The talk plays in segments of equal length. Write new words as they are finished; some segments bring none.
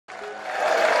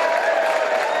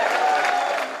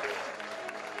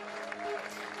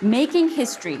Making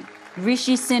history.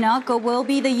 Rishi Sunak will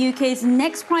be the UK's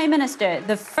next Prime Minister,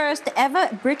 the first ever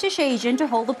British Asian to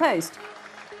hold the post.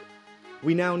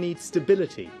 We now need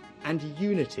stability and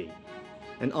unity,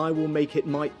 and I will make it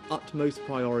my utmost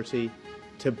priority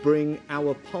to bring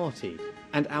our party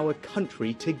and our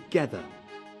country together.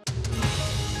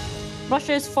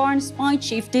 Russia's foreign spy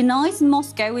chief denies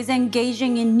Moscow is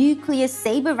engaging in nuclear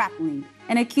saber-rattling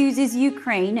and accuses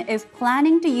Ukraine of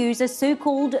planning to use a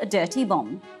so-called dirty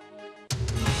bomb.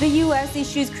 The US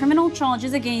issues criminal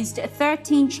charges against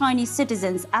 13 Chinese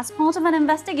citizens as part of an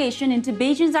investigation into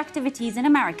Beijing's activities in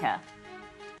America.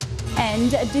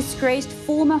 And a disgraced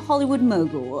former Hollywood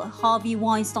mogul, Harvy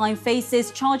Weinstein,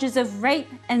 faces charges of rape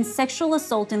and sexual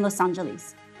assault in Los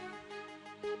Angeles.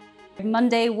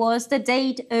 Monday was the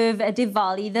date of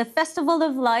Diwali, the festival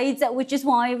of lights, which is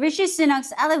why Rishi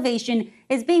Sunak's elevation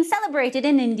is being celebrated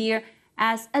in India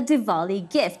as a Diwali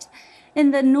gift.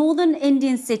 In the northern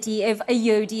Indian city of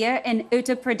Ayodhya in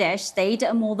Uttar Pradesh state,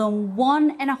 more than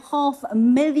 1.5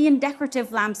 million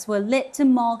decorative lamps were lit to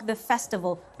mark the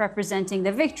festival, representing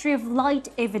the victory of light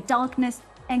over darkness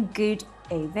and good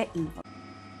over evil.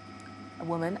 A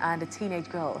woman and a teenage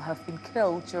girl have been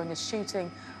killed during a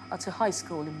shooting at a high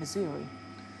school in Missouri.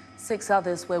 6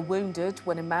 others were wounded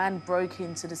when a man broke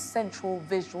into the Central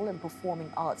Visual and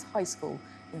Performing Arts High School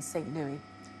in St. Louis.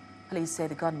 Police say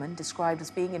the gunman, described as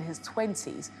being in his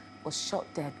 20s, was shot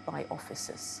dead by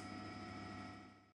officers.